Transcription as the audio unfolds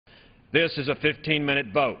This is a 15-minute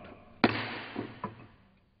vote.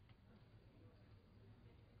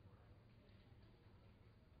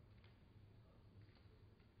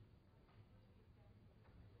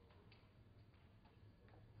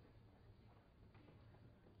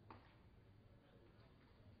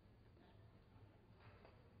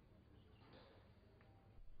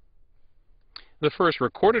 The first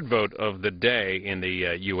recorded vote of the day in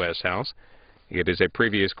the U.S. House. It is a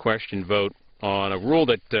previous question vote on a rule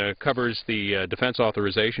that covers the Defense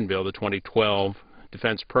Authorization Bill, the 2012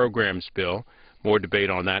 Defense Programs Bill. More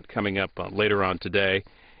debate on that coming up later on today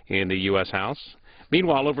in the U.S. House.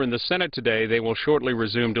 Meanwhile, over in the Senate today, they will shortly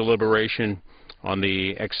resume deliberation on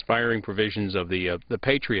the expiring provisions of the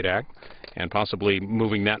Patriot Act and possibly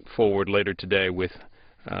moving that forward later today with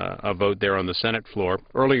a vote there on the Senate floor.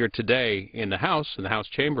 Earlier today in the House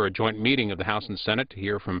chamber, a joint meeting of the House and Senate to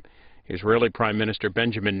hear from Israeli Prime Minister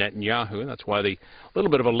Benjamin Netanyahu. That's why the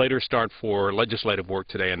little bit of a later start for legislative work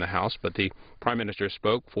today in the House, but the Prime Minister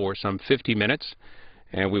spoke for some 50 minutes,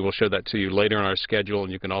 and we will show that to you later in our schedule,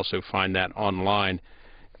 and you can also find that online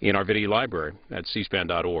in our video library at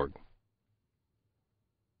cspan.org.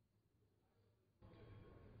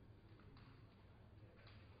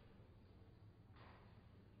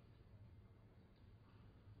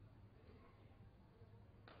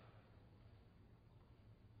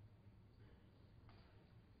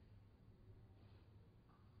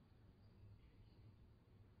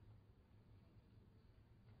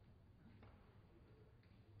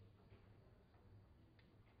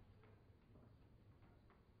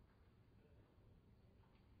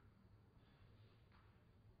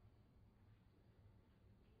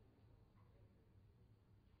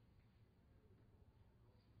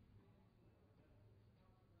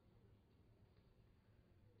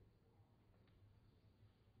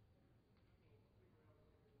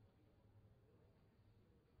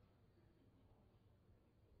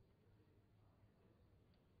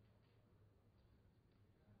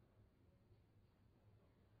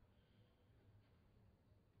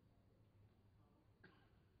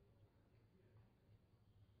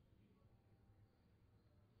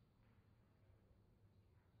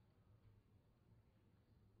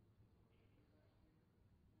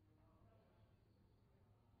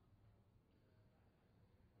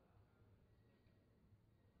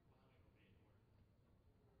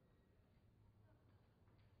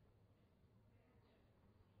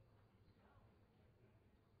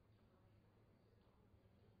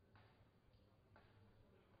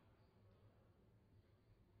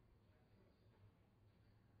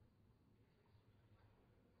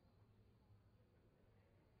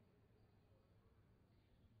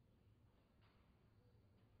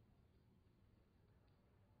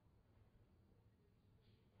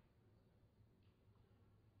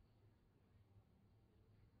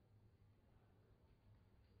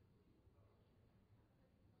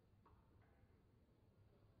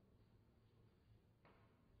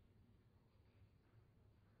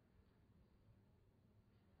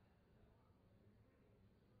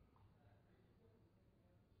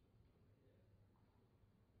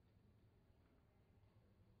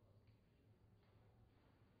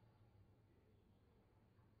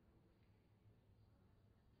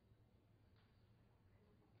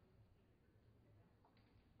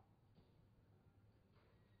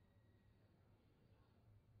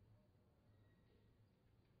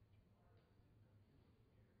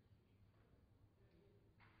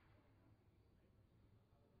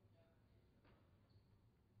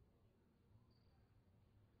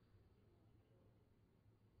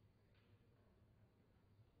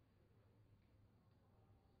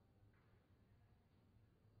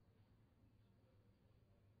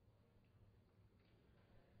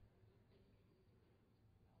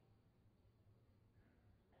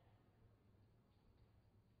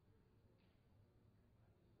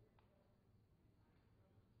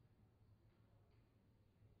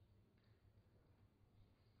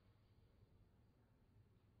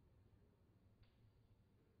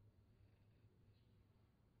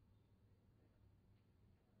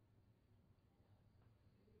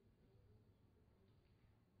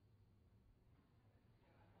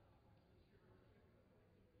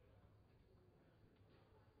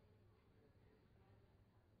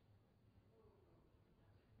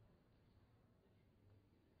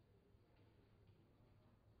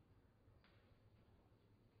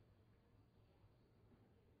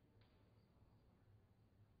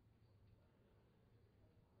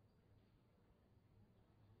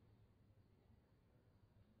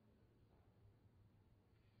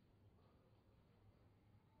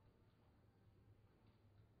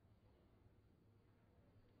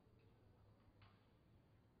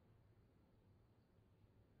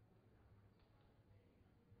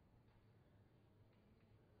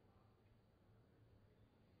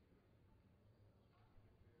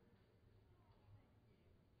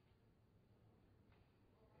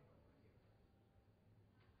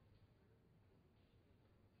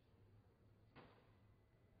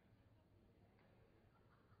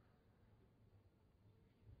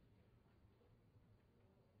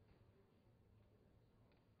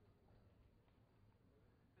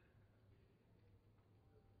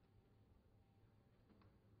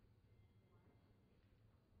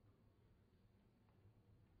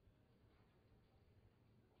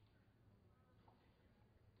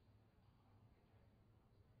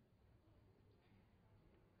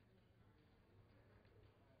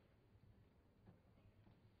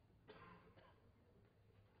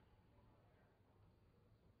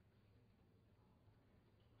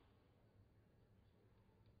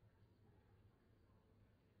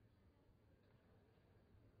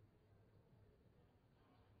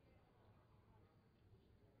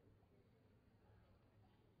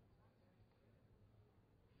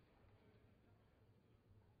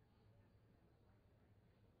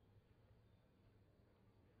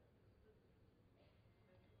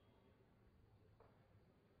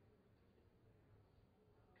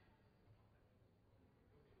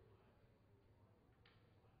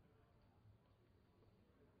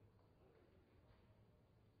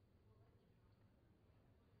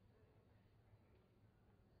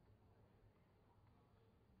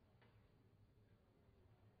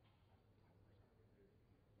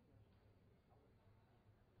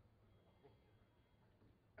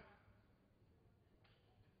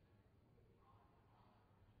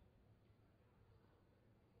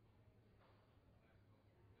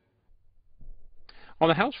 On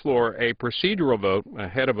the House floor, a procedural vote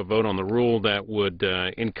ahead of a vote on the rule that would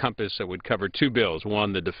cover two bills.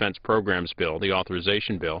 One, the Defense Programs Bill, the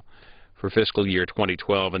authorization bill for fiscal year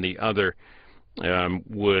 2012, and the other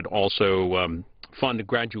would also fund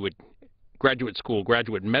graduate school,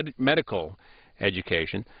 medical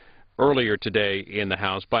education. Earlier today in the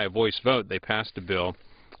House, by a voice vote, they passed a bill,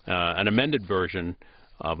 an amended version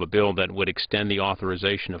of a bill that would extend the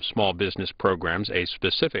authorization of small business programs, a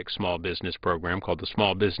specific small business program called the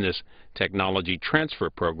Small Business Technology Transfer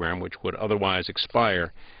Program, which would otherwise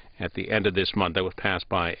expire at the end of this month. That was passed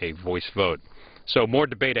by a voice vote. So more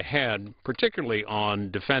debate ahead, particularly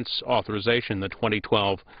on defense authorization, the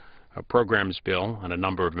 2012 programs bill, and a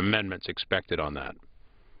number of amendments expected on that.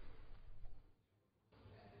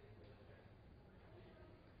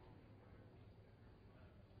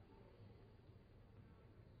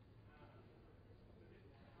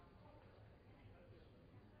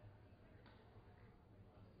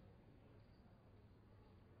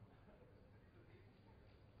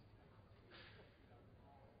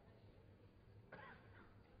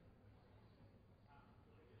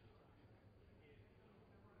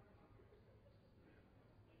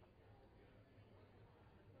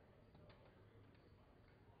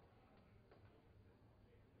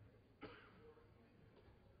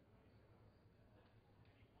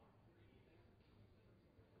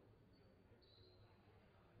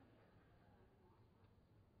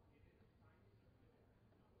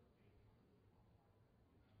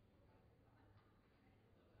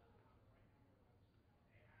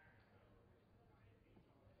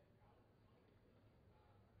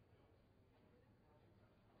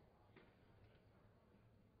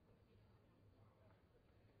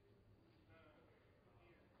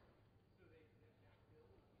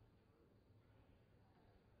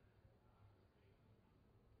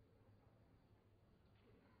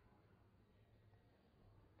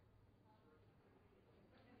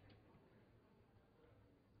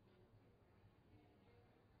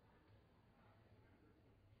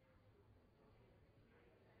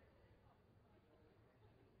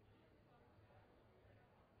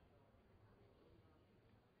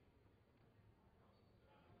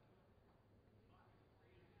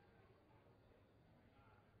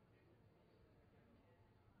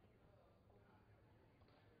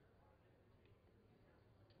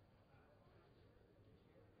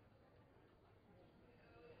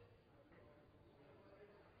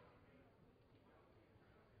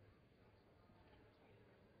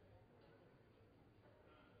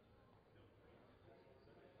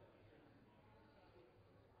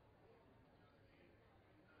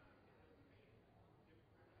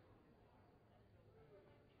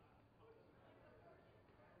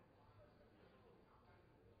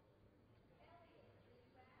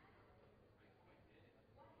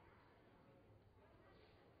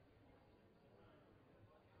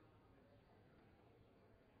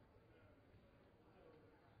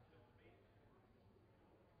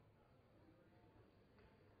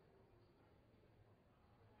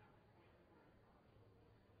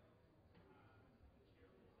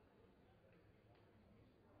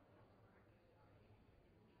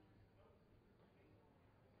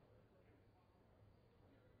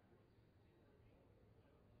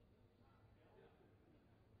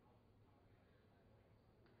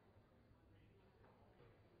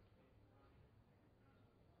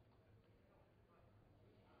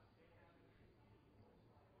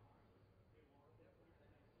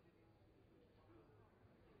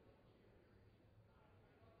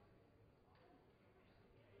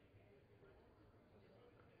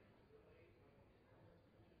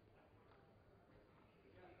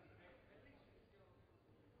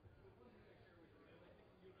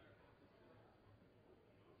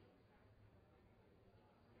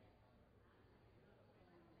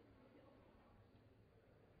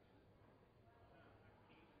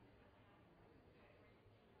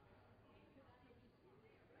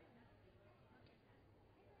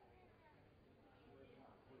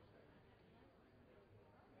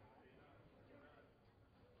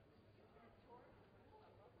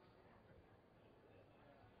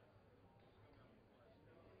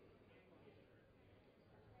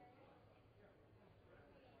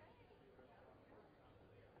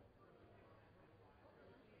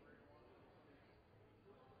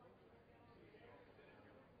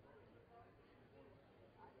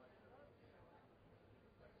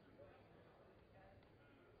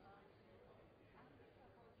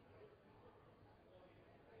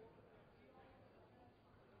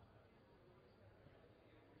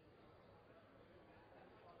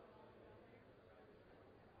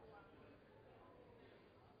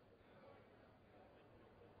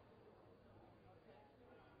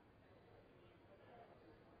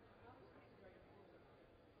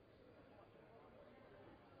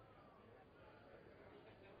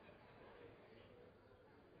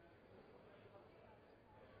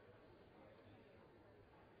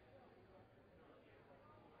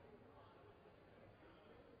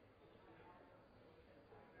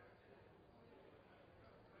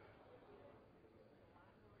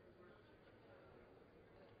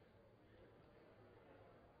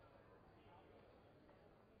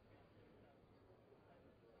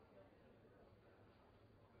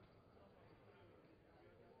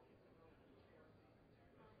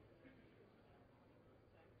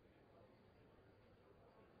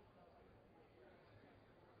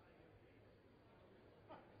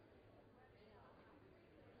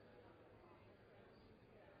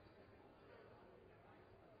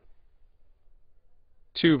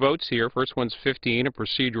 two votes here. First one's 15, a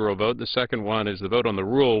procedural vote. The second one is the vote on the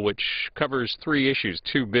rule, which covers three issues,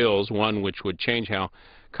 two bills, one which would change how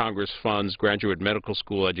Congress funds graduate medical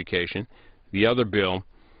school education. The other bill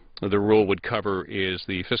the rule would cover is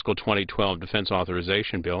the fiscal 2012 Defense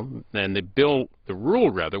Authorization Bill. And the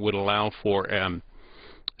rule would allow for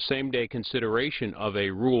same-day consideration of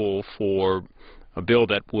a rule for a bill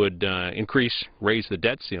that would raise the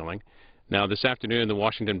debt ceiling. Now, this afternoon, the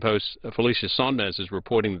Washington Post's Felicia Sonmez is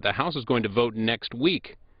reporting that the House is going to vote next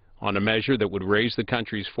week on a measure that would raise the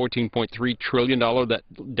country's $14.3 trillion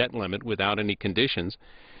debt limit without any conditions.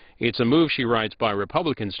 It's a move, she writes, by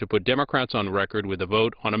Republicans to put Democrats on record with a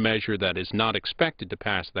vote on a measure that is not expected to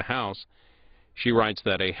pass the House. She writes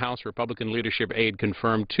that a House Republican leadership aide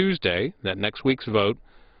confirmed Tuesday that next week's vote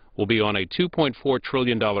will be on a $2.4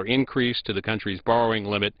 trillion increase to the country's borrowing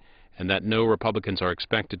limit, and that no Republicans are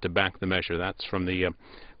expected to back the measure. That's from the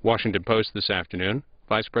Washington Post this afternoon.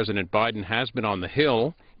 Vice President Biden has been on the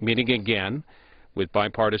Hill, meeting again with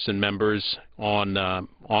bipartisan members on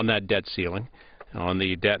that debt ceiling, on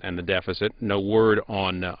the debt and the deficit. No word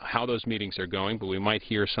on how those meetings are going, but we might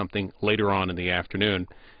hear something later on in the afternoon.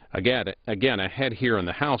 Again, ahead here in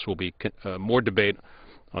the House will be more debate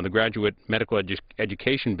on the graduate medical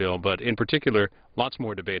education bill, but in particular, lots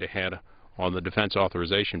more debate ahead on the defense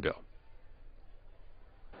authorization bill.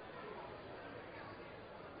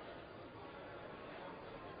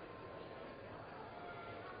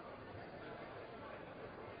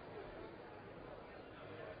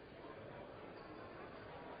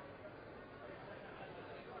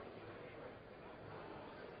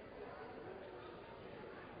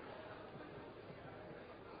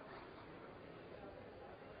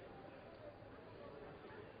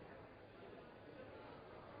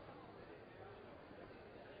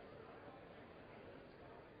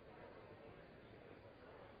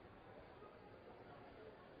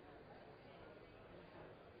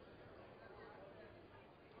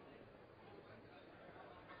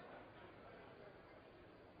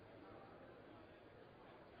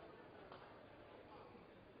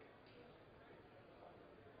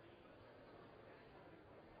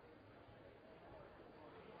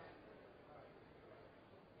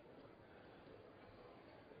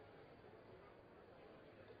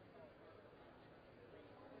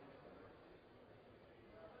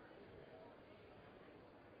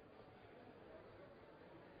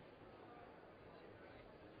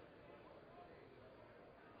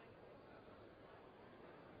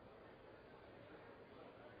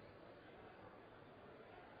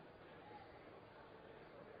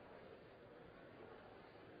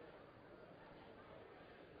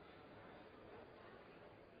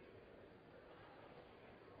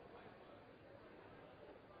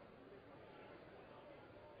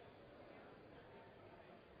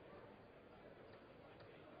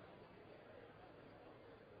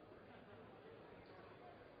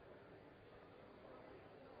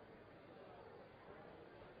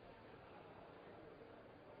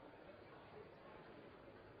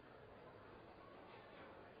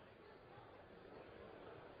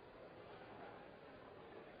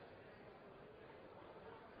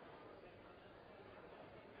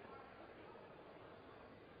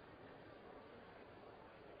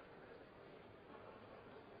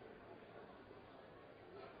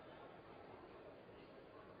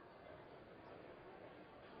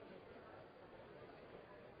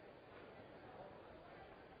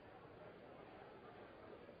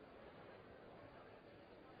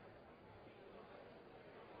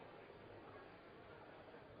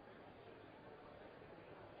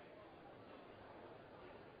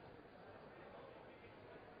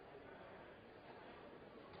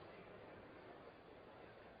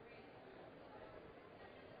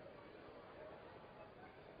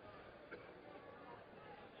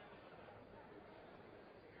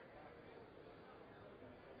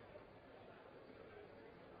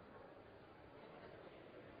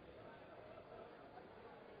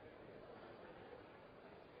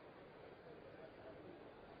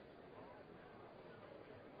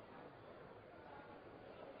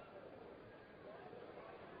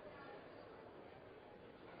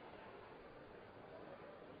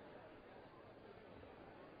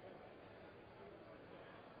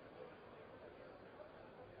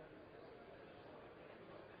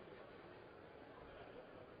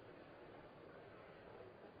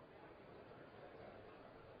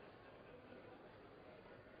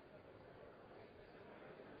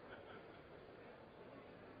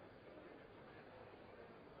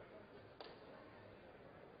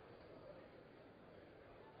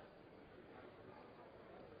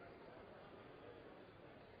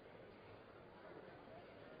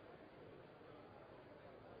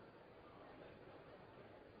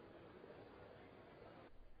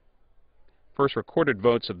 first recorded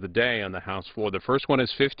votes of the day on the House floor. The first one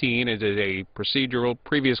is 15. It is a procedural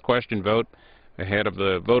previous question vote ahead of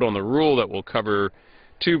the vote on the rule that will cover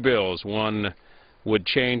two bills. One would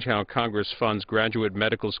change how Congress funds graduate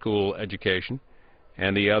medical school education,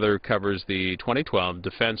 and the other covers the 2012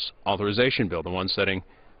 Defense Authorization Bill, the one setting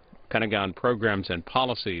Pentagon programs and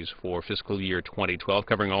policies for fiscal year 2012,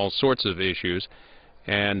 covering all sorts of issues.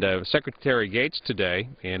 And Secretary Gates today,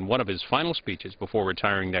 in one of his final speeches before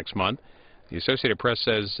retiring next month, the Associated Press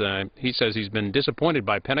says he's been disappointed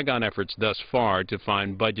by Pentagon efforts thus far to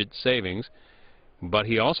find budget savings, but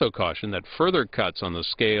he also cautioned that further cuts on the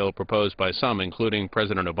scale proposed by some, including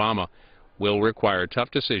President Obama, will require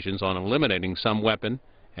tough decisions on eliminating some weapon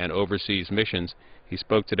and overseas missions. He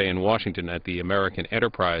spoke today in Washington at the American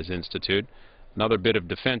Enterprise Institute. Another bit of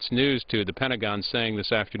defense news to the Pentagon, saying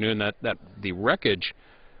this afternoon that the wreckage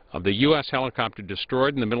of the U.S. helicopter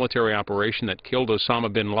destroyed in the military operation that killed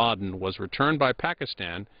Osama bin Laden was returned by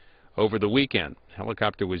Pakistan over the weekend. The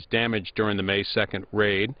helicopter was damaged during the May 2nd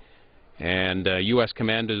raid, and U.S.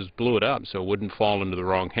 commanders blew it up so it wouldn't fall into the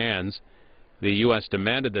wrong hands. The U.S.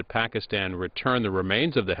 demanded that Pakistan return the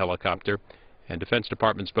remains of the helicopter, and Defense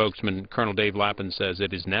Department spokesman Colonel Dave Lappin says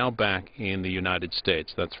it is now back in the United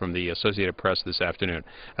States. That's from the Associated Press this afternoon.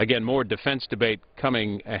 Again, more defense debate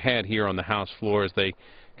coming ahead here on the House floor as they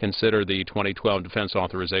consider the 2012 Defense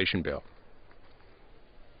Authorization Bill.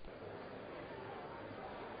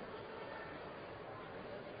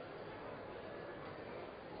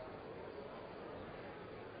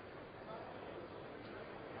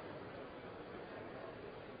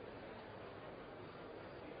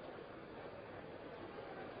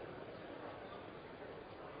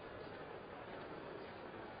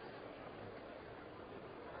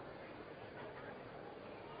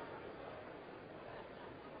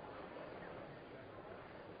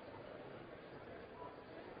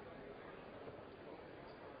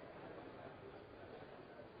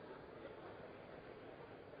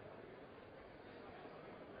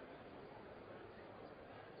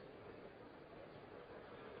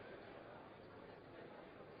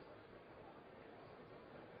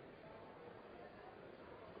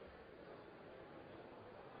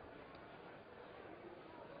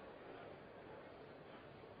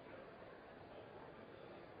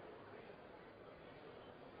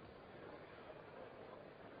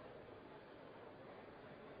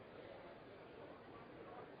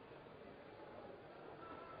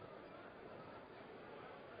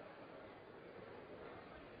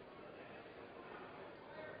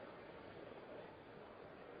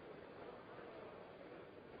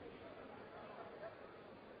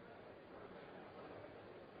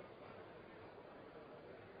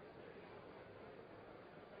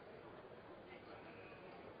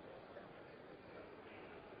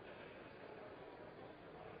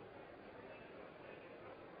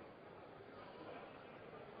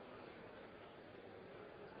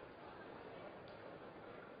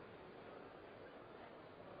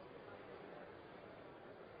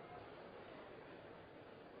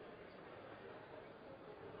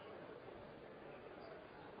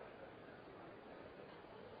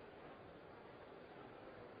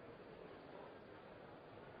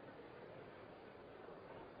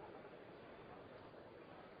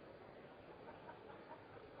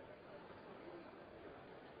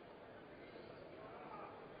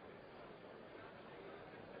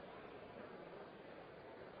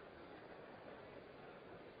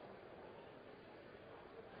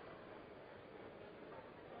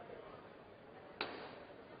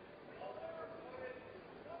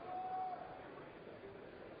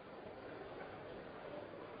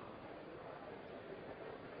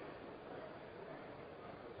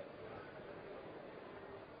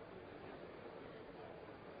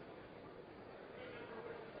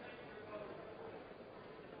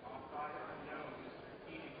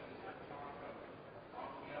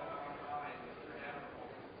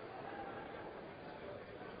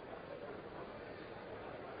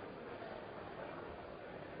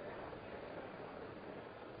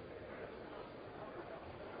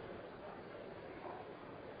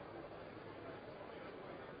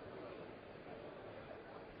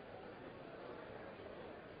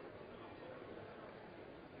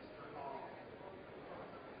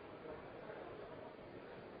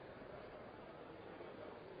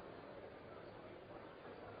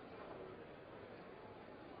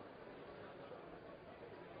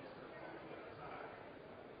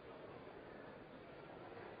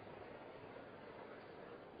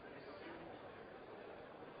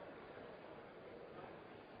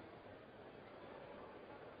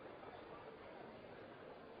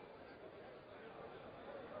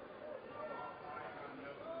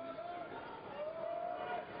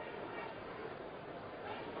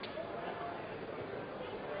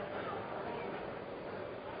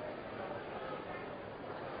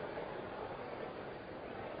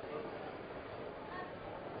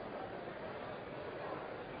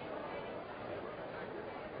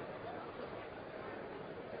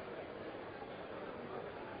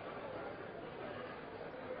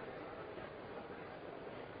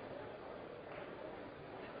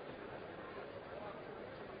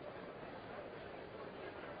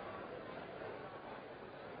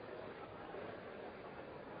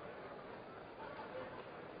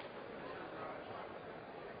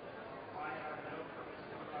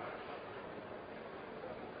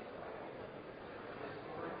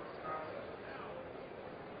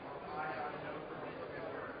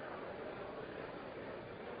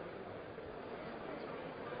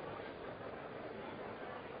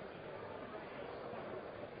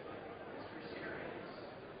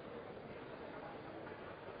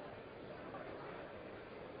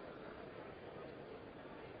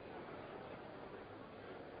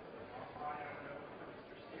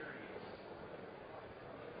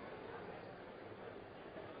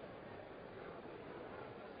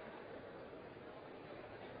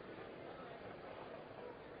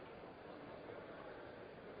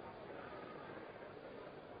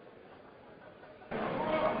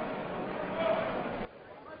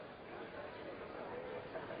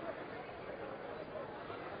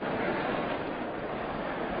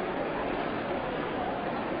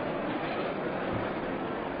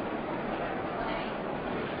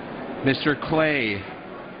 Mr. Clay.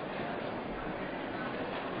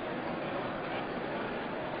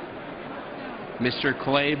 Mr.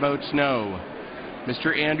 Clay votes no.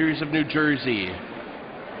 Mr. Andrews of New Jersey.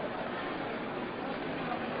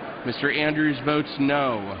 Mr. Andrews votes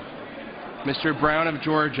no. Mr. Brown of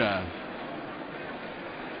Georgia.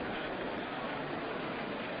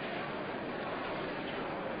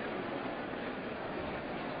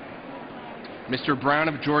 Mr. Brown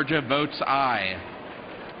of Georgia votes aye.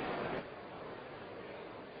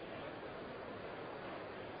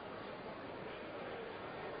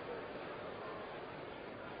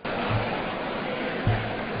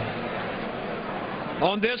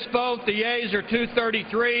 On this vote, the yeas are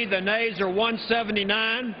 233, the nays are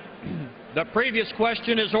 179. The previous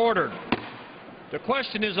question is ordered. The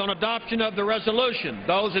question is on adoption of the resolution.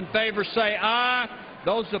 Those in favor say aye.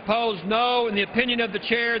 Those opposed, no. In the opinion of the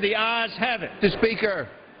chair, the ayes have it. Mr.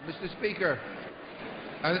 Speaker,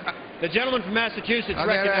 The gentleman from Massachusetts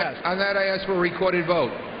recognized. on that I ask for a recorded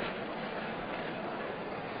vote.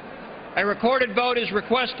 A recorded vote is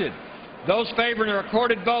requested. Those favoring a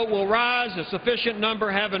recorded vote will rise. A sufficient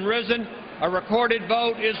number having risen, a recorded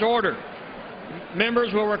vote is ordered.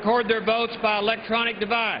 Members will record their votes by electronic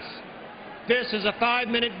device. This is a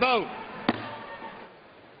 5-minute vote.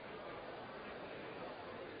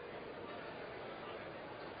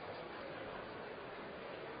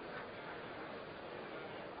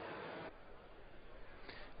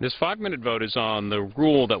 This 5-minute vote is on the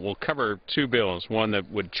rule that will cover two bills, one that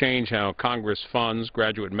would change how Congress funds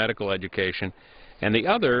graduate medical education, and the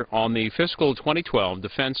other on the fiscal 2012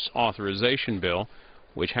 Defense Authorization Bill,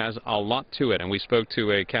 which has a lot to it. And we spoke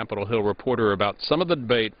to a Capitol Hill reporter about some of the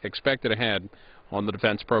debate expected ahead on the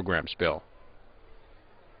defense programs bill.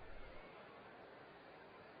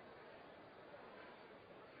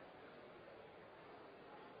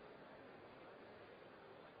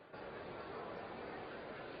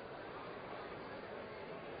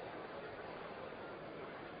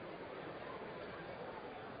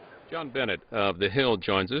 John Bennett of the Hill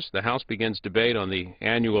joins us. The House begins debate on the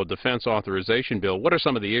annual Defense Authorization Bill. What are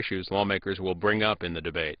some of the issues lawmakers will bring up in the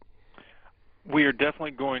debate? We are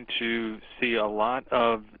definitely going to see a lot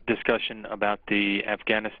of discussion about the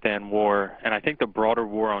Afghanistan war, and I think the broader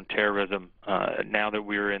war on terrorism, now that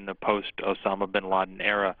we're in the post-Osama bin Laden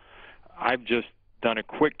era. I've just done a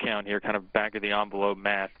quick count here, kind of back-of-the-envelope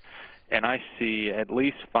math, and I see at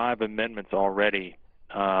least 5 amendments already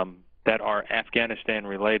that are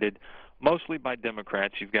Afghanistan-related, mostly by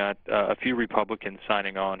Democrats. You've got a few Republicans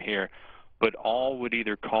signing on here, but all would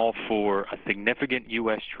either call for a significant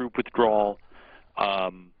U.S. troop withdrawal,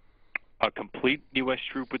 a complete U.S.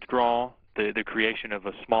 troop withdrawal, the creation of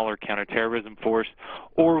a smaller counterterrorism force,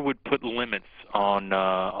 or would put limits on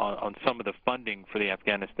some of the funding for the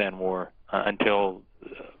Afghanistan war until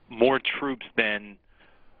more troops than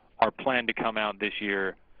are planned to come out this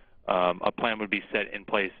year. A plan would be set in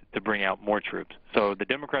place to bring out more troops. So the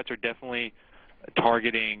Democrats are definitely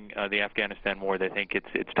targeting the Afghanistan war. They think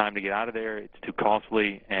it's time to get out of there. It's too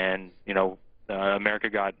costly, and America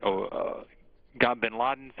got bin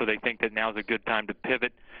Laden, so they think that now's a good time to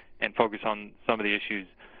pivot and focus on some of the issues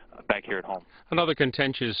back here at home. Another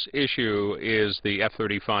contentious issue is the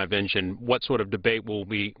F-35 engine. What sort of debate will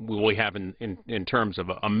we have in terms of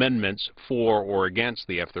amendments for or against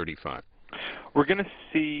the F-35? We're going to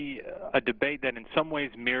see a debate that in some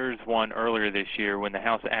ways mirrors one earlier this year when the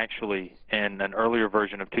House actually, in an earlier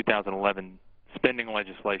version of 2011 spending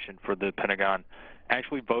legislation for the Pentagon,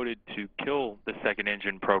 actually voted to kill the second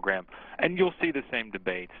engine program. And you'll see the same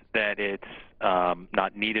debates, that it's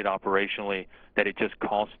not needed operationally, that it just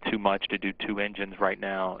costs too much to do 2 engines right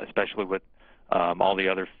now, especially with all the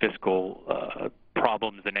other fiscal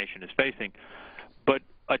problems the nation is facing. But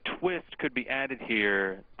a twist could be added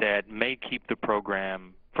here that may keep the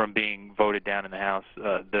program from being voted down in the House.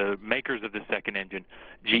 The makers of the second engine,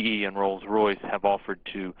 GE and Rolls-Royce, have offered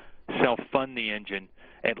to self-fund the engine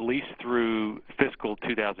at least through fiscal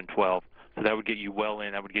 2012. So that would get you well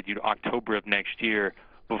in. That would get you to October of next year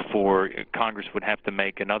before Congress would have to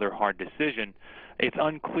make another hard decision. It's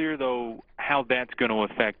unclear, though, how that's going to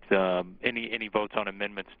affect any votes on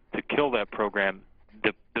amendments to kill that program.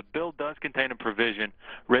 The bill does contain a provision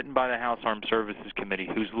written by the House Armed Services Committee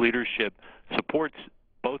whose leadership supports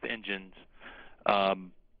both engines,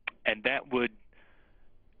 and that would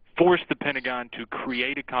force the Pentagon to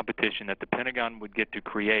create a competition that the Pentagon would get to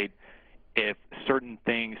create if certain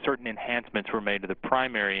enhancements were made to the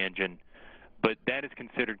primary engine. But that is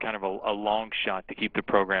considered kind of a long shot to keep the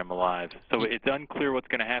program alive. So it's unclear what's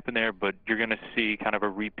going to happen there, but you're going to see kind of a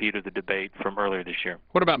repeat of the debate from earlier this year.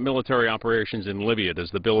 What about military operations in Libya?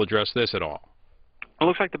 Does the bill address this at all? It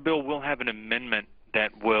looks like the bill will have an amendment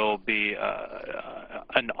that will be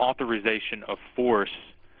an authorization of force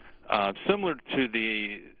similar to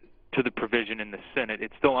the provision in the Senate.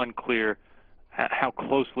 It's still unclear how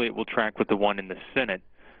closely it will track with the one in the Senate.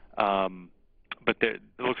 But it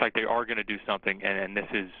looks like they are going to do something, and this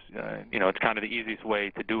is, it's kind of the easiest way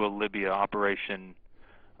to do a Libya operation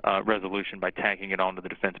resolution by tacking it onto the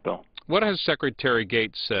defense bill. What has Secretary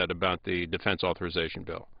Gates said about the defense authorization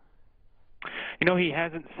bill? He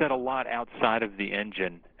hasn't said a lot outside of the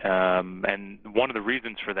engine, and one of the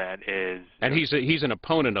reasons for that is... And he's an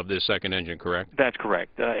opponent of this second engine, correct? That's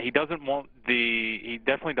correct. He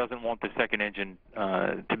definitely doesn't want the second engine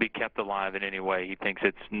to be kept alive in any way. He thinks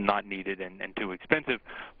it's not needed and too expensive.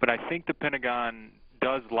 But I think the Pentagon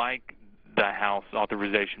does like the House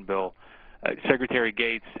authorization bill. Secretary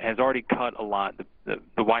Gates has already cut a lot.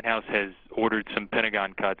 The White House has ordered some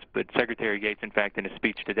Pentagon cuts, but Secretary Gates, in fact, in a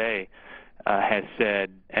speech today, has said,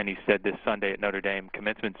 and he said this Sunday at Notre Dame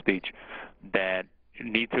commencement speech, that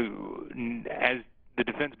as the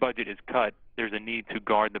defense budget is cut, there's a need to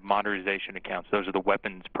guard the modernization accounts. Those are the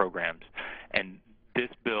weapons programs. And this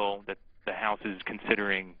bill that the House is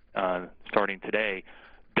considering starting today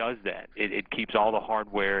does that. It keeps all the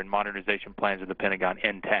hardware and modernization plans of the Pentagon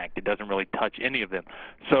intact. It doesn't really touch any of them.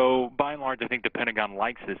 So by and large, I think the Pentagon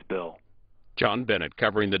likes this bill. John Bennett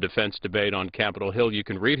covering the defense debate on Capitol Hill. You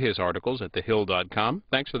can read his articles at thehill.com.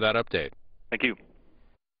 Thanks for that update. Thank you.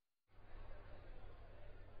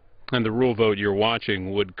 And the rule vote you're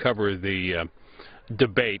watching would cover the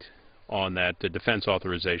debate on that defense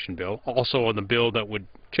authorization bill. Also on the bill that would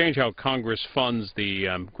change how Congress funds the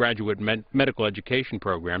graduate medical education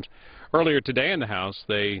programs. Earlier today in the House,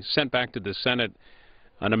 they sent back to the Senate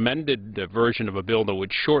an amended version of a bill that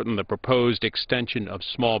would shorten the proposed extension of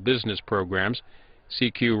small business programs.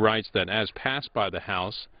 CQ writes that as passed by the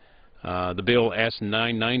House, the bill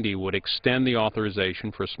S-990 would extend the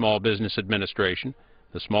authorization for Small Business Administration,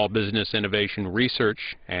 the Small Business Innovation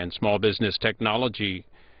Research, and Small Business Technology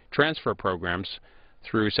transfer programs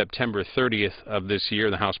through September 30th of this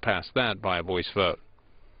year. The House passed that by a voice vote.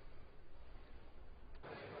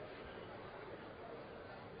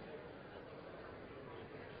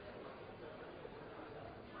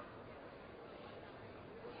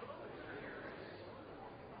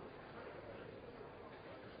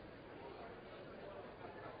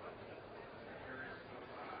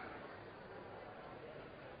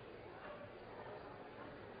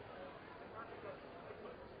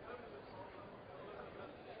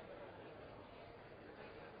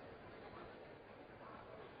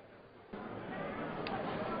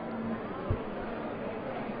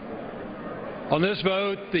 On this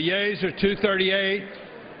vote, the yeas are 238,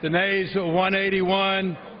 the nays are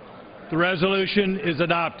 181. The resolution is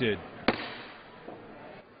adopted.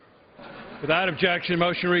 Without objection,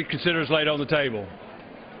 motion to reconsider is laid on the table.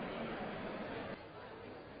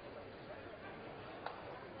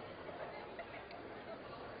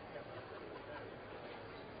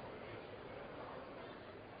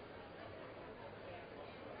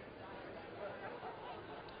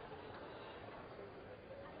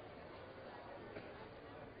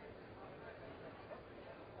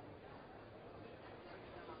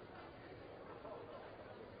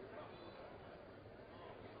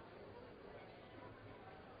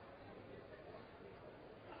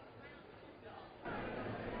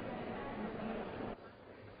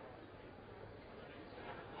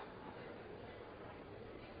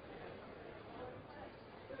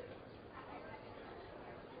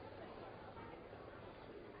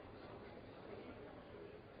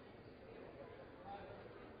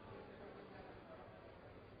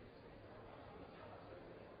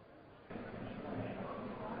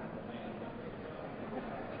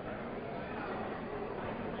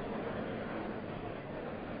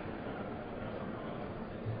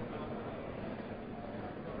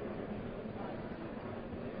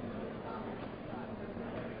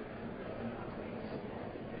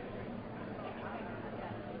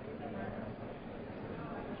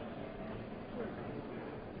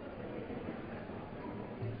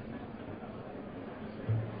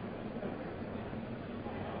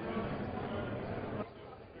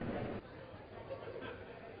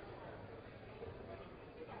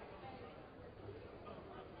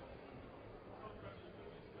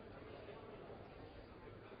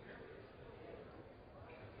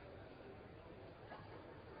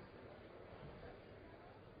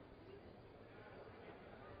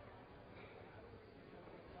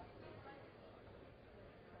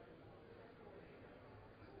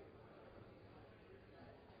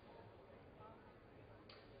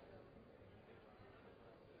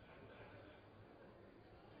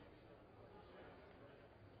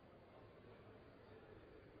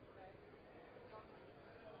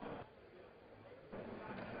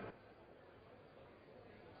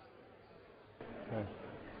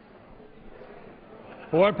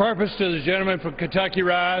 For what purpose does the gentleman from Kentucky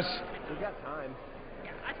rise? We got time.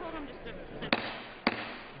 Yeah, I told him just to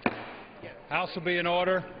sit. House will be in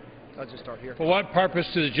order. I'll just start here. For what purpose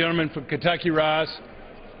does the gentleman from Kentucky rise?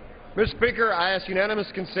 Mr. Speaker, I ask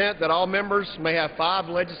unanimous consent that all members may have 5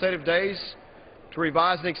 legislative days to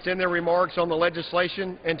revise and extend their remarks on the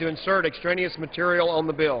legislation and to insert extraneous material on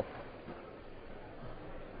the bill.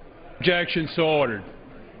 Objection, so ordered.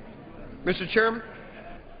 Mr. Chairman,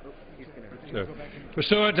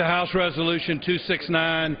 Pursuant to House Resolution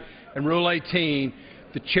 269 and Rule 18,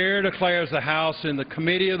 the Chair declares the House in the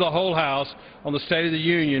Committee of the Whole House on the State of the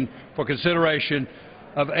Union for consideration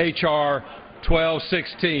of H.R.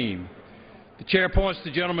 1216. The Chair appoints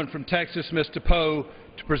the gentleman from Texas, Mr. Poe,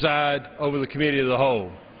 to preside over the Committee of the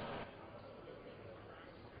Whole.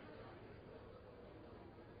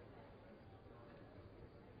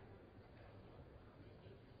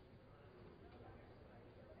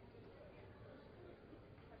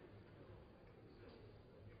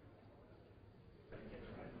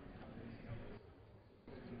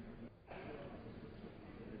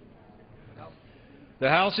 The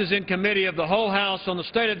House is in Committee of the Whole House on the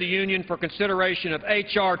State of the Union for consideration of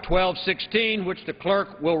H.R. 1216, which the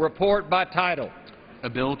clerk will report by title. A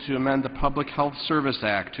bill to amend the Public Health Service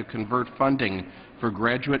Act to convert funding for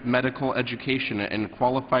graduate medical education and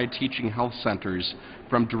qualified teaching health centers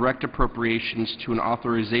from direct appropriations to an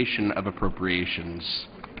authorization of appropriations.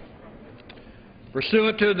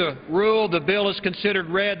 Pursuant to the rule, the bill is considered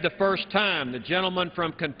read the first time. The gentleman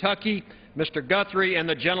from Kentucky, Mr. Guthrie, and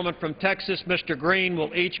the gentleman from Texas, Mr. Green,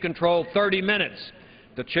 will each control 30 minutes.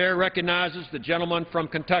 The Chair recognizes the gentleman from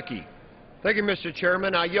Kentucky. thank you, Mr.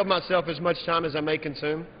 Chairman. I yield myself as much time as I may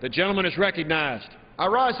consume. The gentleman is recognized. I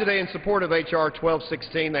rise today in support of H.R.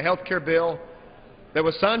 1216, the health care bill that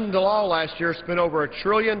was signed into law last year, spent over $1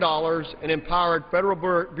 trillion and empowered federal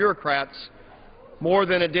bureaucrats more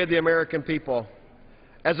than it did the American people.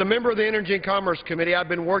 As a member of the Energy and Commerce Committee, I've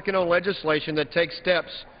been working on legislation that takes steps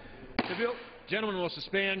to build. Gentleman will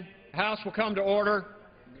suspend. House will come to order.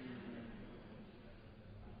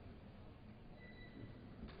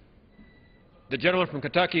 The gentleman from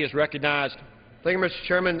Kentucky is recognized. Thank you, Mr.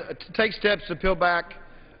 Chairman. To take steps to peel back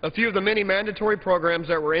a few of the many mandatory programs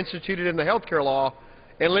that were instituted in the health care law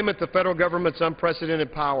and limit the federal government's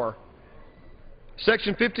unprecedented power.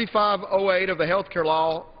 Section 5508 of the health care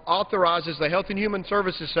law authorizes the Health and Human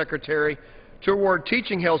Services Secretary to award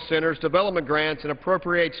teaching health centers development grants and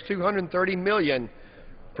appropriates $230 million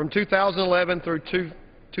from 2011 through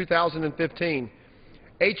 2015.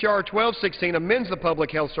 H.R. 1216 amends the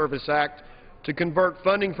Public Health Service Act to convert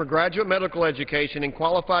funding for graduate medical education and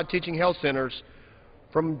qualified teaching health centers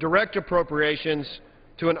from direct appropriations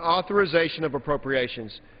to an authorization of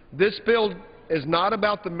appropriations. This bill is not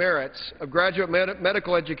about the merits of graduate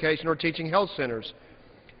medical education or teaching health centers.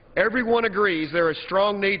 Everyone agrees there is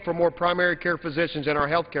strong need for more primary care physicians in our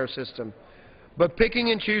health care system, but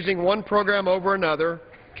picking and choosing one program over another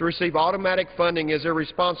to receive automatic funding is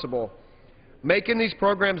irresponsible. Making these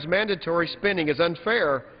programs mandatory spending is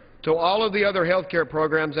unfair to all of the other health care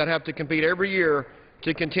programs that have to compete every year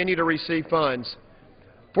to continue to receive funds.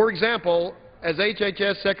 For example, as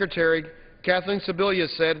HHS Secretary Kathleen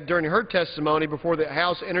Sebelius said during her testimony before the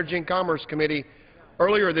House Energy and Commerce Committee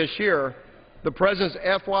earlier this year, the President's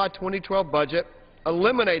FY 2012 budget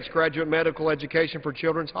eliminates graduate medical education for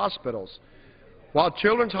children's hospitals. While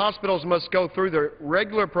children's hospitals must go through the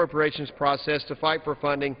regular appropriations process to fight for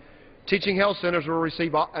funding, teaching health centers will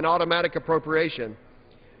receive an automatic appropriation.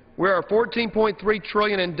 We are $14.3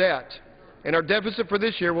 trillion in debt, and our deficit for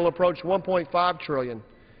this year will approach $1.5 trillion.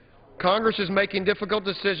 Congress is making difficult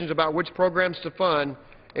decisions about which programs to fund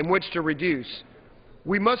and which to reduce.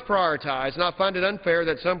 We must prioritize, and I find it unfair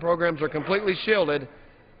that some programs are completely shielded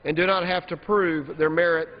and do not have to prove their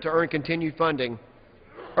merit to earn continued funding.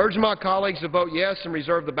 Urge my colleagues to vote yes and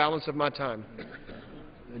reserve the balance of my time.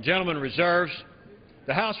 The gentleman reserves.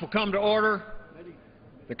 The House will come to order.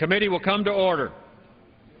 The committee will come to order.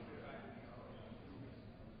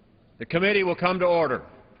 The committee will come to order.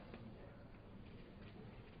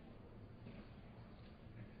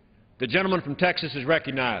 The gentleman from Texas is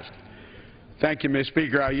recognized. Thank you, Mr.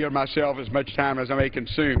 Speaker. I yield myself as much time as I may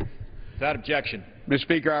consume. Without objection. Mr.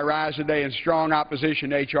 Speaker, I rise today in strong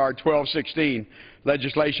opposition to H.R. 1216,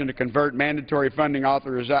 legislation to convert mandatory funding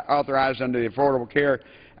authorized under the Affordable Care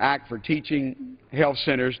Act for teaching health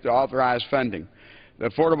centers to authorized funding. The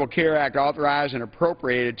Affordable Care Act authorized and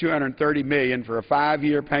appropriated $230 million for a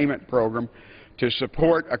 5-year payment program to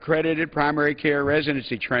support accredited primary care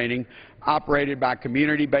residency training operated by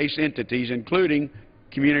community-based entities, including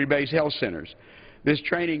community-based health centers. This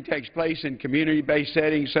training takes place in community-based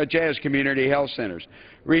settings such as community health centers.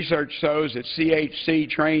 Research shows that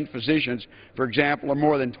CHC-trained physicians, for example, are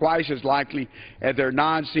more than twice as likely as their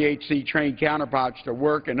non-CHC-trained counterparts to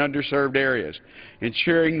work in underserved areas.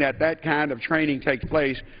 Ensuring that that kind of training takes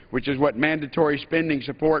place, which is what mandatory spending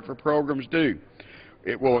support for programs do.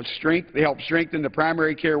 It will help strengthen the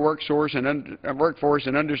primary care workforce in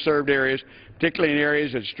underserved areas, particularly in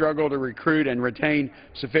areas that struggle to recruit and retain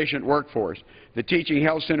sufficient workforce. The Teaching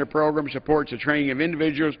Health Center program supports the training of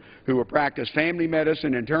individuals who will practice family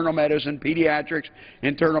medicine, internal medicine, pediatrics,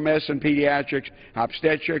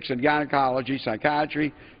 obstetrics and gynecology,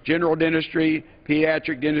 psychiatry, general dentistry,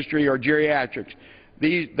 pediatric dentistry, or geriatrics.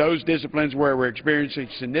 Those disciplines where we're experiencing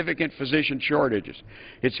significant physician shortages.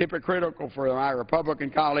 It's hypocritical for my Republican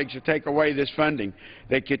colleagues to take away this funding.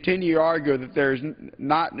 They continue to argue that there's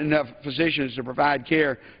not enough physicians to provide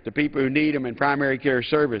care to people who need them in primary care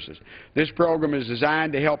services. This program is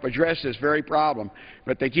designed to help address this very problem,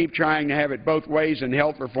 but they keep trying to have it both ways in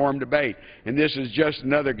health reform debate, and this is just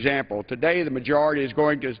another example. Today, the majority is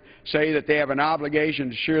going to say that they have an obligation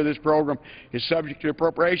to ensure this program is subject to the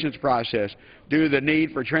appropriations process due to the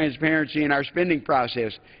need for transparency in our spending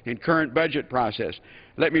process and current budget process.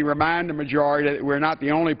 Let me remind the majority that we're not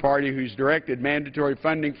the only party who's directed mandatory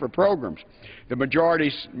funding for programs. The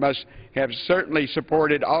majority must have certainly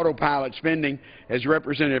supported autopilot spending, as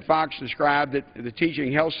Representative Fox described the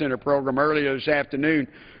Teaching Health Center program earlier this afternoon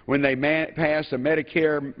when they passed the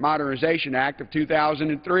Medicare Modernization Act of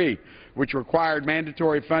 2003, which required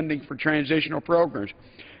mandatory funding for transitional programs.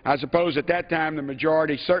 I suppose at that time the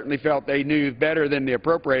majority certainly felt they knew better than the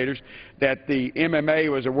appropriators that the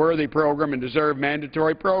MMA was a worthy program and deserved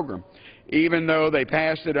mandatory program, even though they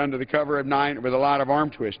passed it under the cover of night with a lot of arm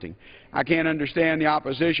twisting. I can't understand the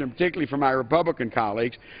opposition, particularly from my Republican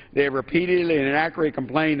colleagues. They have repeatedly and inaccurately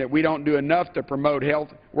complained that we don't do enough to promote health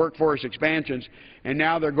workforce expansions, and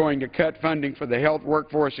now they're going to cut funding for the health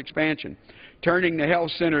workforce expansion. Turning the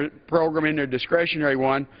health center program into a discretionary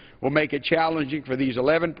one will make it challenging for these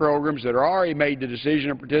 11 programs that are already made the decision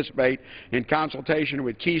to participate in consultation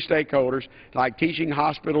with key stakeholders like teaching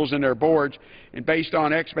hospitals and their boards, and based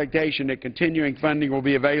on expectation that continuing funding will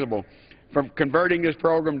be available. From converting this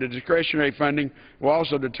program to discretionary funding will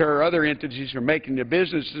also deter other entities from making the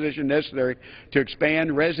business decision necessary to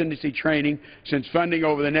expand residency training, since funding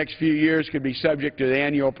over the next few years could be subject to the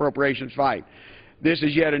annual appropriations fight. This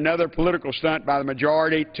is yet another political stunt by the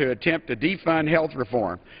majority to attempt to defund health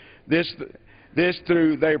reform. This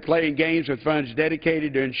through their playing games with funds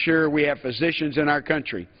dedicated to ensure we have physicians in our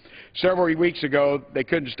country. Several weeks ago, they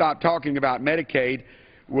couldn't stop talking about Medicaid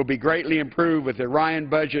will be greatly improved with the Ryan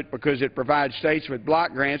budget because it provides states with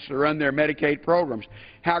block grants to run their Medicaid programs.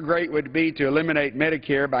 How great would it be to eliminate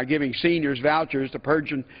Medicare by giving seniors vouchers to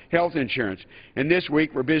purchase health insurance? And this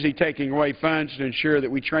week we're busy taking away funds to ensure that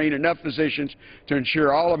we train enough physicians to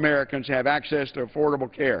ensure all Americans have access to affordable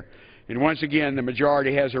care. And once again, the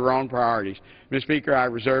majority has their own priorities. Mr. Speaker, I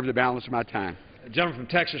reserve the balance of my time. The gentleman from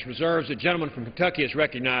Texas reserves. The gentleman from Kentucky is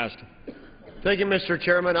recognized. Thank you, Mr.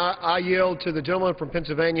 Chairman. I yield to the gentleman from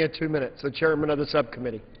Pennsylvania 2 minutes, the chairman of the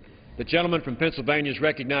subcommittee. The gentleman from Pennsylvania is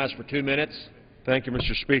recognized for 2 minutes. Thank you,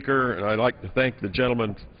 Mr. Speaker, and I'd like to thank the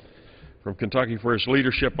gentleman from Kentucky for his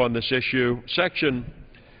leadership on this issue. Section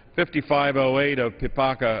 5508 of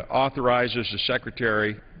PPACA authorizes the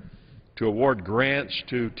Secretary to award grants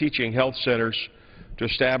to teaching health centers to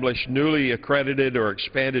establish newly accredited or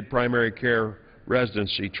expanded primary care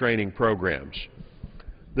residency training programs.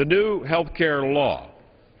 The new health care law,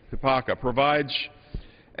 PPACA, provides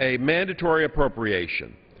a mandatory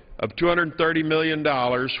appropriation of $230 million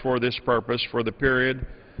for this purpose for the period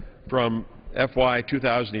from FY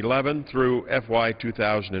 2011 through FY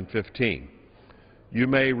 2015. You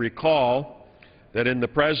may recall that in the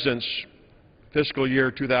President's Fiscal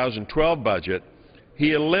Year 2012 budget,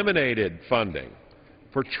 he eliminated funding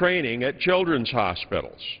for training at children's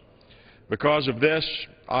hospitals. Because of this,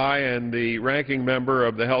 I and the ranking member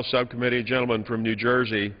of the Health Subcommittee, a gentleman from New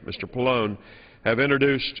Jersey, Mr. Pallone, have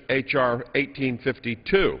introduced H.R.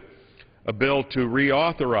 1852, a bill to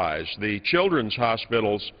reauthorize the Children's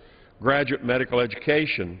Hospital's Graduate Medical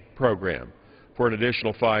Education Program for an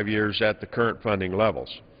additional 5 years at the current funding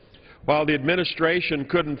levels. While the administration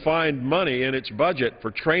couldn't find money in its budget for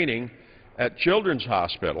training at children's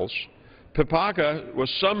hospitals, PPACA was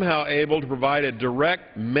somehow able to provide a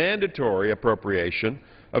direct mandatory appropriation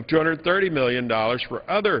of $230 million for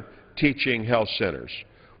other teaching health centers,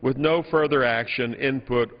 with no further action,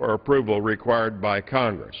 input, or approval required by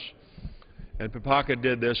Congress. And PPACA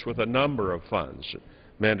did this with a number of funds,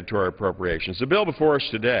 mandatory appropriations. The bill before us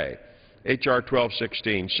today, H.R.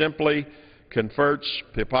 1216, simply converts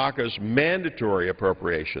PIPACA's mandatory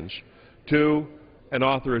appropriations to an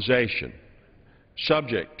authorization,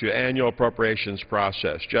 subject to annual appropriations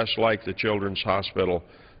process, just like the Children's Hospital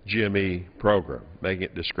GME program, making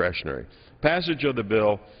it discretionary. Passage of the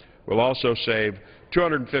bill will also save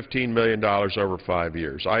 $215 million over 5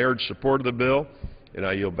 years. I urge support of the bill, and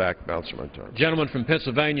I yield back the balance of my time. The gentleman from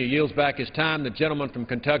Pennsylvania yields back his time. The gentleman from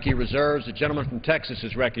Kentucky reserves. The gentleman from Texas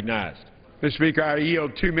is recognized. Mr. Speaker, I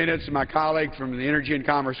yield 2 minutes to my colleague from the Energy and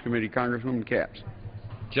Commerce Committee, Congresswoman Capps.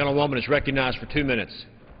 Gentlewoman is recognized for 2 minutes.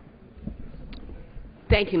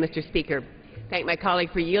 Thank you, Mr. Speaker. Thank my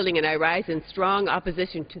colleague for yielding, and I rise in strong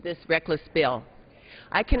opposition to this reckless bill.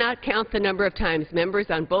 I cannot count the number of times members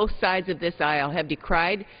on both sides of this aisle have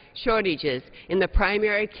decried shortages in the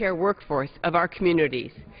primary care workforce of our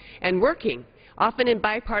communities and working, often in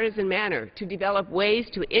bipartisan manner, to develop ways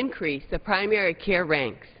to increase the primary care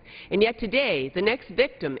ranks. And yet today, the next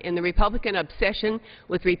victim in the Republican obsession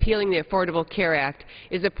with repealing the Affordable Care Act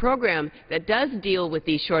is a program that does deal with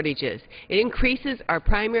these shortages. It increases our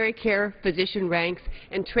primary care physician ranks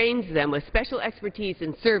and trains them with special expertise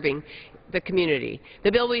in serving the community.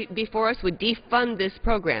 The bill before us would defund this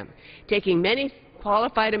program, taking many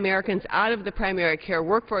qualified Americans out of the primary care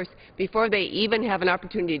workforce before they even have an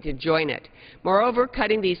opportunity to join it. Moreover,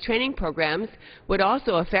 cutting these training programs would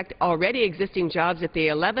also affect already existing jobs at the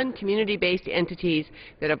 11 community-based entities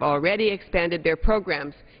that have already expanded their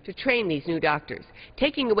programs to train these new doctors.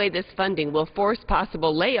 Taking away this funding will force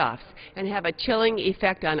possible layoffs and have a chilling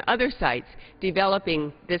effect on other sites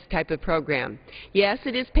developing this type of program. Yes,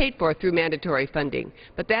 it is paid for through mandatory funding,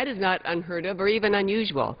 but that is not unheard of or even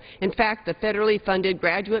unusual. In fact, the federally funded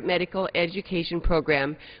graduate medical education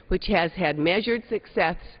program, which has had measured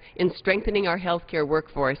success in strengthening our health care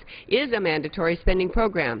workforce, is a mandatory spending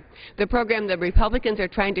program. The program the Republicans are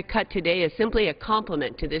trying to cut today is simply a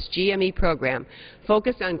complement to this GME program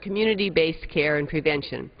focused on community-based care and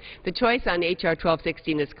prevention. The choice on H.R.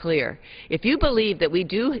 1216 is clear. If you believe that we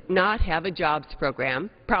do not have a jobs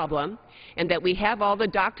problem and that we have all the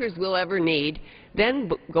doctors we'll ever need,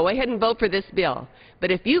 then go ahead and vote for this bill.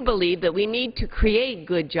 But if you believe that we need to create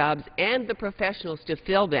good jobs and the professionals to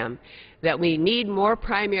fill them, that we need more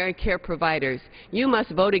primary care providers, you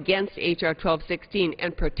must vote against H.R. 1216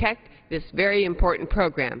 and protect this very important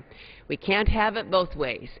program. We can't have it both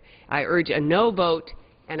ways. I urge a no vote,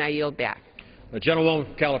 and I yield back. The gentlewoman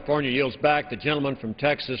from California yields back. The gentleman from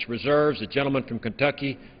Texas reserves. The gentleman from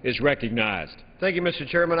Kentucky is recognized. Thank you, Mr.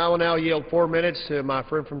 Chairman. I will now yield 4 minutes to my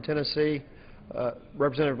friend from Tennessee,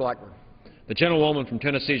 Representative Blackburn. The gentlewoman from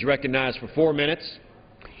Tennessee is recognized for 4 minutes.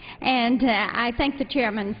 And I thank the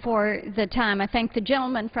chairman for the time. I thank the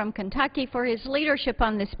gentleman from Kentucky for his leadership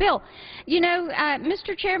on this bill. You know,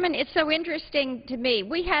 Mr. Chairman, it's so interesting to me.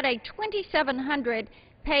 We had a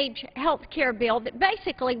 2,700-page health care bill that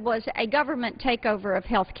basically was a government takeover of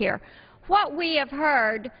health care. What we have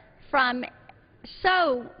heard from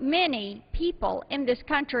so many people in this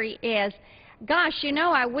country is, gosh, you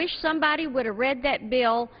know, I wish somebody would have read that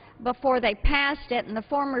bill before they passed it, and the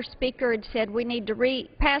former speaker had said we need to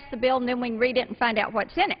pass the bill and then we can read it and find out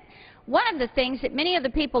what's in it. One of the things that many of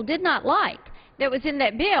the people did not like that was in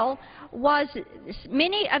that bill was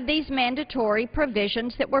many of these mandatory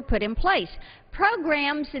provisions that were put in place.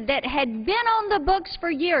 Programs that had been on the books for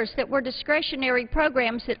years that were discretionary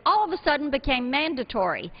programs that all of a sudden became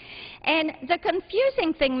mandatory. And the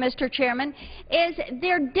confusing thing, Mr. Chairman, is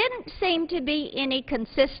there didn't seem to be any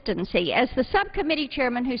consistency. As the subcommittee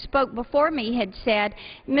chairman who spoke before me had said,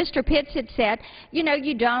 Mr. Pitts had said, you know,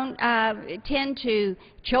 you don't tend to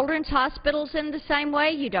children's hospitals in the same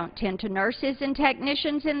way, you don't tend to nurses and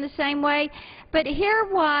technicians in the same way. But here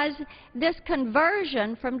was this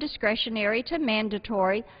conversion from discretionary to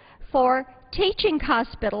mandatory for teaching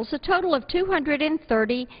hospitals, a total of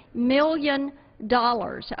 $230 million,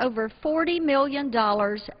 over $40 million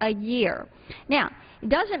a year. Now, it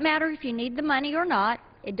doesn't matter if you need the money or not.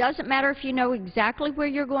 It doesn't matter if you know exactly where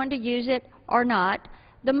you're going to use it or not.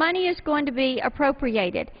 The money is going to be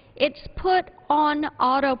appropriated. It's put on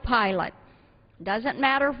autopilot. Doesn't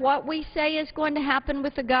matter what we say is going to happen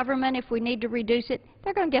with the government. If we need to reduce it,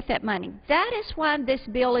 they're going to get that money. That is why this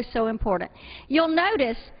bill is so important. You'll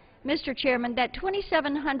notice, Mr. Chairman, that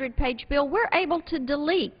 2,700-page bill, we're able to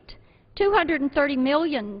delete $230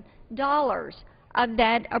 million of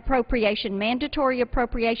that appropriation, mandatory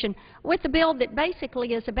appropriation, with a bill that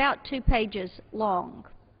basically is about 2 pages long.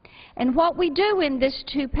 And what we do in this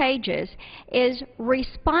 2 pages is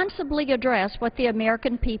responsibly address what the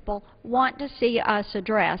American people want to see us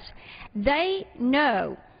address. They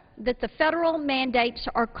know that the federal mandates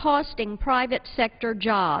are costing private sector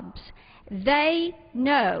jobs. They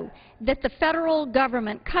know that the federal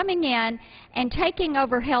government coming in and taking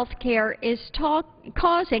over health care is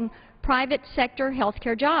causing private sector health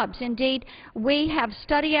care jobs. Indeed, we have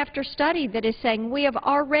study after study that is saying we have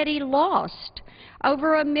already lost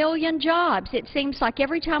over 1 million jobs. It seems like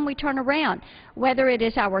every time we turn around, whether it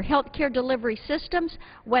is our health care delivery systems,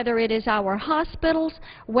 whether it is our hospitals,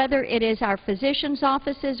 whether it is our physicians'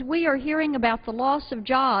 offices, we are hearing about the loss of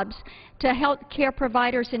jobs to health care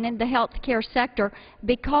providers and in the health care sector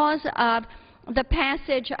because of the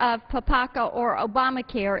passage of PPACA or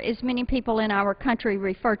Obamacare, as many people in our country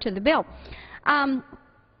refer to the bill.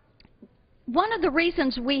 One of the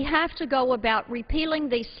reasons we have to go about repealing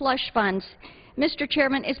these slush funds, Mr.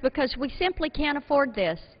 Chairman, is because we simply can't afford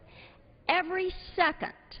this. Every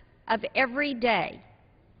second of every day,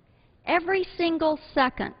 every single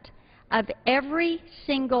second of every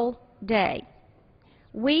single day,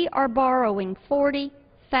 we are borrowing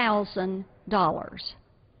 $40,000.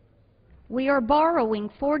 We are borrowing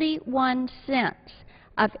 41 cents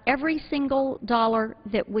of every single dollar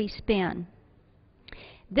that we spend.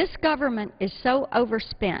 This government is so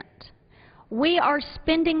overspent. We are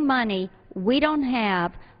spending money we don't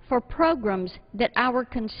have for programs that our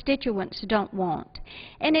constituents don't want.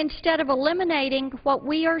 And instead of eliminating, what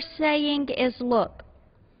we are saying is, look,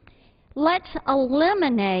 let's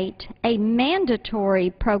eliminate a mandatory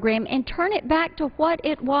program and turn it back to what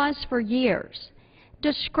it was for years.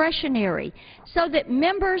 Discretionary, so that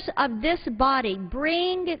members of this body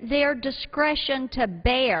bring their discretion to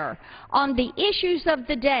bear on the issues of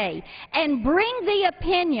the day and bring the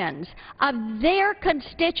opinions of their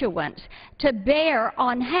constituents to bear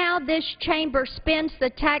on how this chamber spends the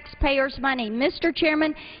taxpayers' money. Mr.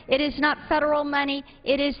 Chairman, it is not federal money,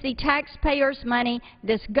 it is the taxpayers' money.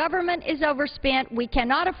 This government is overspent. We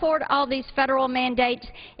cannot afford all these federal mandates.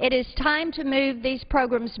 It is time to move these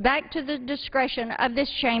programs back to the discretion of this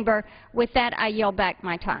chamber. With that, I yield back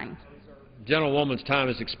my time. The gentlewoman's time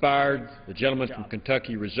has expired. The gentleman from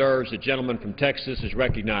Kentucky reserves. The gentleman from Texas is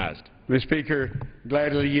recognized. Mr. Speaker,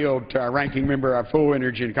 gladly yield to our ranking member of our full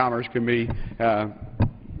Energy and Commerce Committee,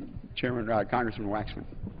 Chairman Congressman Waxman.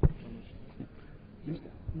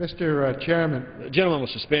 Mr. Chairman. The gentleman will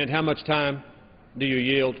suspend. How much time do you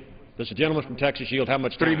yield? Does the gentleman from Texas yield how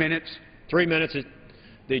much time? 3 minutes. 3 minutes.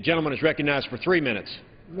 The gentleman is recognized for 3 minutes.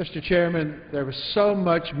 Mr. Chairman, there was so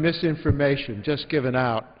much misinformation just given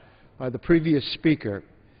out by the previous speaker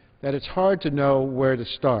that it's hard to know where to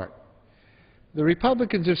start. The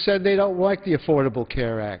Republicans have said they don't like the Affordable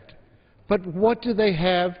Care Act, but what do they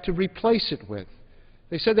have to replace it with?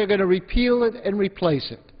 They said they're going to repeal it and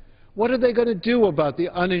replace it. What are they going to do about the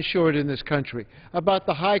uninsured in this country, about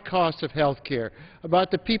the high cost of health care,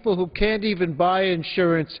 about the people who can't even buy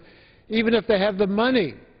insurance even if they have the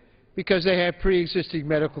money, because they have pre-existing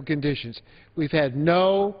medical conditions? We've had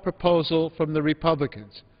no proposal from the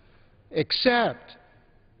Republicans, except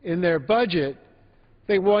in their budget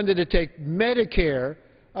they wanted to take Medicare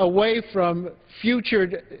away from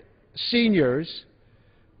future seniors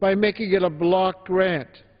by making it a block grant.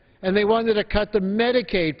 And they wanted to cut the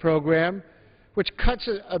Medicaid program, which cuts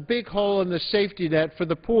a big hole in the safety net for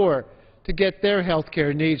the poor to get their health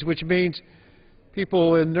care needs, which means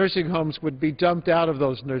people in nursing homes would be dumped out of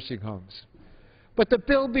those nursing homes. But the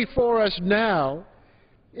bill before us now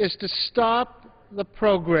is to stop the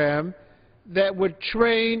program that would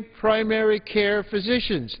train primary care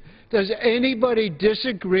physicians. Does anybody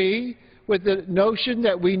disagree with the notion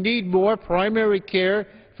that we need more primary care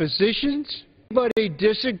physicians? Anybody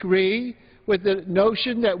disagree with the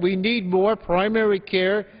notion that we need more primary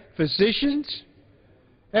care physicians?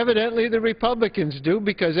 Evidently the Republicans do,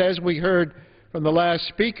 because as we heard from the last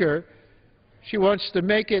speaker, she wants to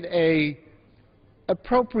make it an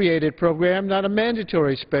appropriated program, not a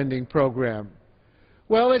mandatory spending program.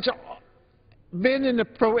 Well, it's been in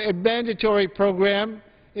a mandatory program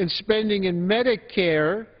in spending in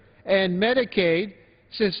Medicare and Medicaid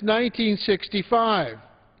since 1965.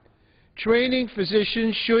 Training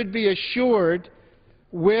physicians should be assured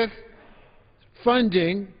with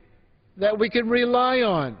funding that we can rely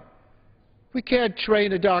on. We can't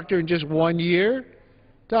train a doctor in just 1 year.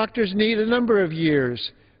 Doctors need a number of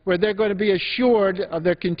years where they're going to be assured of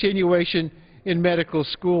their continuation in medical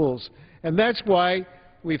schools. And that's why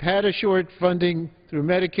we've had assured funding through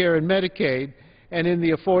Medicare and Medicaid, and in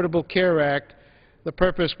the Affordable Care Act, the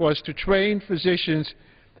purpose was to train physicians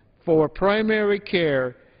for primary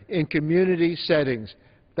care in community settings.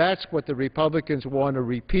 That's what the Republicans want to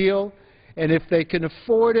repeal, and if they can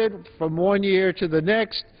afford it from 1 year to the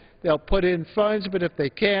next, they'll put in funds, but if they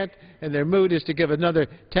can't, and their mood is to give another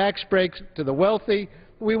tax break to the wealthy,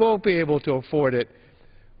 we won't be able to afford it.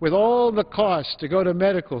 with all the costs to go to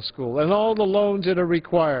medical school and all the loans that are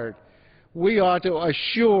required, we ought to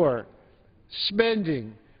assure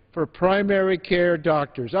spending for primary care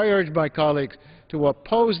doctors. I urge my colleagues to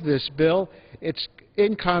oppose this bill. It's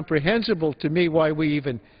incomprehensible to me why we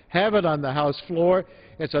even have it on the House floor.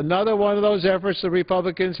 It's another one of those efforts the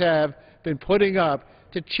Republicans have been putting up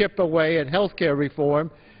to chip away at health care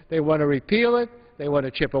reform. They want to repeal it, they want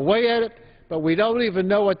to chip away at it, but we don't even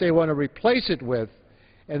know what they want to replace it with.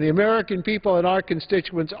 And the American people and our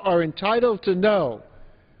constituents are entitled to know,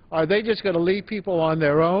 are they just going to leave people on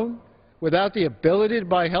their own without the ability to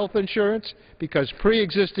buy health insurance because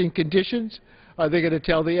pre-existing conditions? Are they going to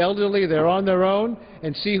tell the elderly they're on their own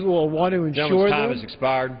and see who will want to insure them? Gentleman's time has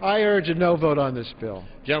expired. I urge a no vote on this bill.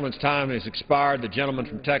 Gentleman's time has expired. The gentleman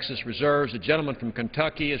from Texas reserves. The gentleman from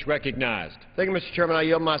Kentucky is recognized. Thank you, Mr. Chairman. I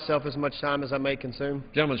yield myself as much time as I may consume.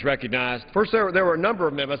 Gentleman's recognized. First, there were a number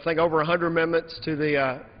of amendments. I think over 100 amendments to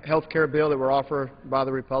the health care bill that were offered by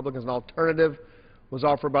the Republicans. An alternative was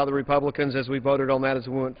offered by the Republicans as we voted on that as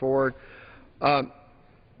we went forward.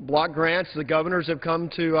 Block grants, the governors have come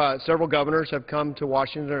to, several governors have come to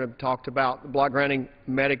Washington and have talked about block granting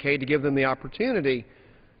Medicaid to give them the opportunity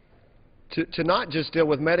to not just deal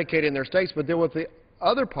with Medicaid in their states, but deal with the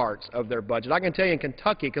other parts of their budget. I can tell you in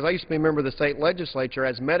Kentucky, because I used to be a member of the state legislature,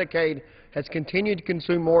 as Medicaid has continued to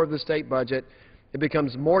consume more of the state budget, it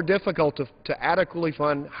becomes more difficult to adequately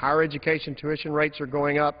fund higher education. Tuition rates are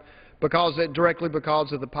going up directly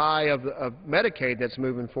because of the pie of Medicaid that's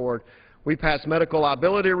moving forward. We passed medical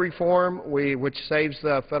liability reform, which saves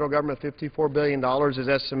the federal government $54 billion, is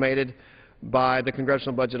estimated by the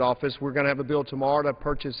Congressional Budget Office. We're going to have a bill tomorrow to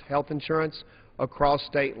purchase health insurance across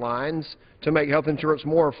state lines to make health insurance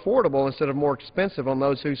more affordable instead of more expensive on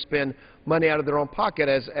those who spend money out of their own pocket,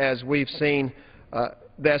 as we've seen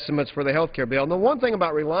the estimates for the health care bill. And the one thing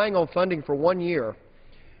about relying on funding for 1 year,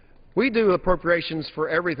 we do appropriations for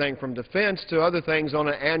everything from defense to other things on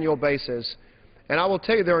an annual basis. And I will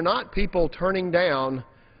tell you, there are not people turning down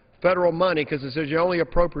federal money because it says you're only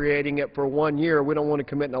appropriating it for 1 year. We don't want to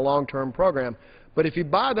commit in a long-term program. But if you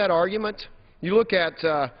buy that argument, you look at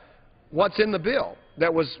what's in the bill.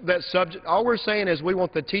 That subject. All we're saying is we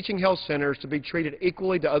want the teaching health centers to be treated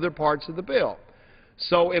equally to other parts of the bill.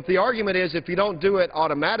 So if the argument is if you don't do it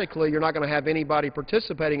automatically, you're not going to have anybody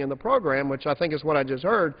participating in the program, which I think is what I just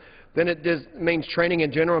heard, then it means training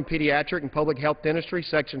in general and pediatric and public health dentistry,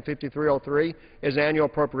 Section 5303, is annual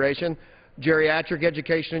appropriation. Geriatric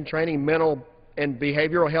education and training, mental and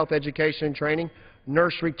behavioral health education and training,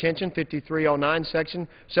 nurse retention, 5309 Section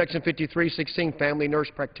 5316, family nurse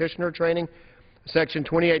practitioner training, Section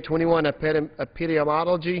 2821,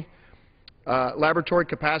 epidemiology, laboratory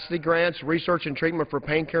capacity grants, research and treatment for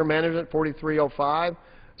pain care management, 4305,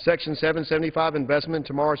 Section 775, investment in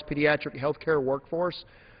tomorrow's pediatric health care workforce.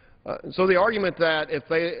 So the argument that if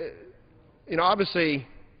they, obviously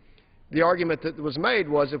the argument that was made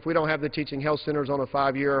was if we don't have the teaching health centers on a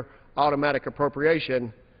 5-year automatic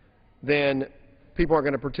appropriation, then people aren't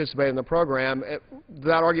going to participate in the program.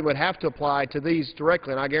 That argument would have to apply to these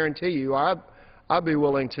directly, and I guarantee you I'd be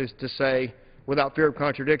willing to say without fear of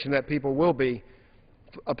contradiction that people will be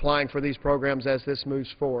applying for these programs as this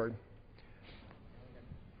moves forward.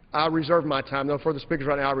 I reserve my time. No further speakers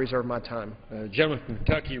right now. I reserve my time. The gentleman from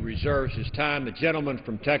Kentucky reserves his time. The gentleman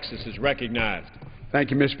from Texas is recognized.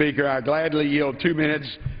 Thank you, Mr. Speaker. I gladly yield 2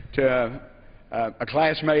 minutes to a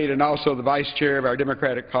classmate and also the Vice Chair of our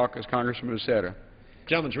Democratic Caucus, Congressman Uceta. The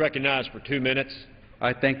gentleman is recognized for 2 minutes.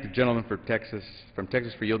 I thank the gentleman from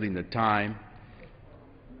Texas for yielding the time.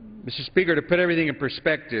 Mr. Speaker, to put everything in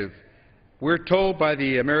perspective, we're told by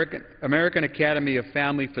the American Academy of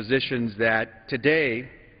Family Physicians that today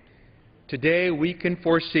we can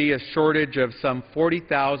foresee a shortage of some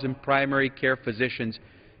 40,000 primary care physicians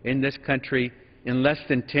in this country in less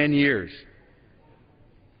than 10 years.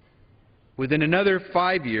 Within another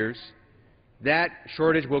 5 years, that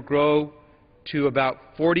shortage will grow to about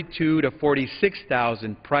 42,000 to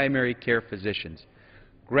 46,000 primary care physicians.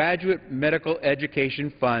 Graduate medical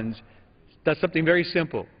education funds does something very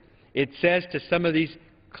simple. It says to some of these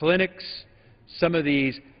clinics, some of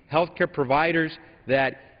these healthcare providers,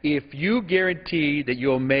 that if you guarantee that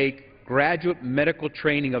you'll make graduate medical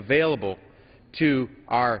training available to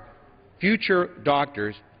our future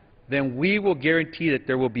doctors, then we will guarantee that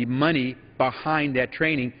there will be money behind that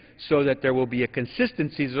training so that there will be a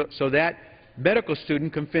consistency so that medical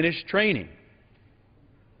student can finish training.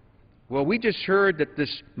 Well, we just heard that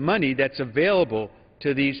this money that's available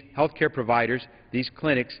to these healthcare providers, these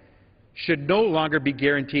clinics, should no longer be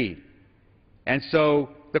guaranteed. And so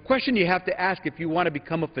the question you have to ask if you want to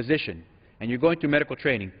become a physician and you're going through medical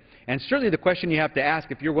training And certainly the question you have to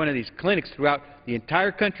ask if you're one of these clinics throughout the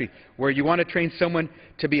entire country where you want to train someone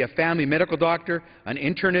to be a family medical doctor, an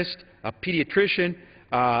internist, a pediatrician,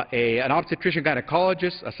 an obstetrician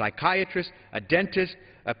gynecologist, a psychiatrist, a dentist,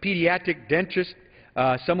 a pediatric dentist,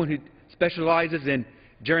 someone who specializes in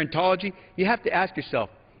gerontology, you have to ask yourself,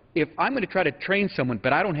 if I'm going to try to train someone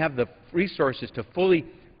but I don't have the resources to fully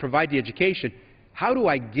provide the education, how do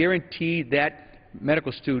I guarantee that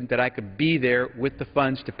medical student that I could be there with the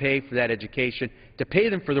funds to pay for that education, to pay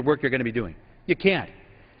them for the work they're going to be doing? You can't.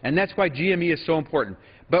 And that's why GME is so important.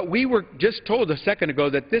 But we were just told a second ago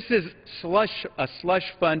that this is a slush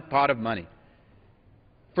fund pot of money.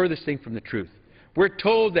 Furthest thing from the truth. We're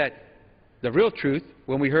told that the real truth,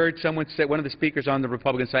 when we heard someone say, one of the speakers on the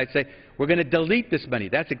Republican side say, we're going to delete this money.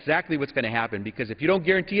 That's exactly what's going to happen, because if you don't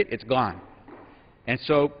guarantee it, it's gone. And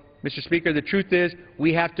so, Mr. Speaker, the truth is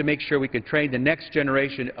we have to make sure we can train the next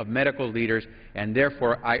generation of medical leaders, and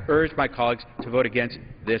therefore I urge my colleagues to vote against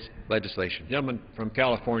this legislation. The gentleman from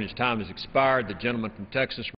California's time has expired. The gentleman from Texas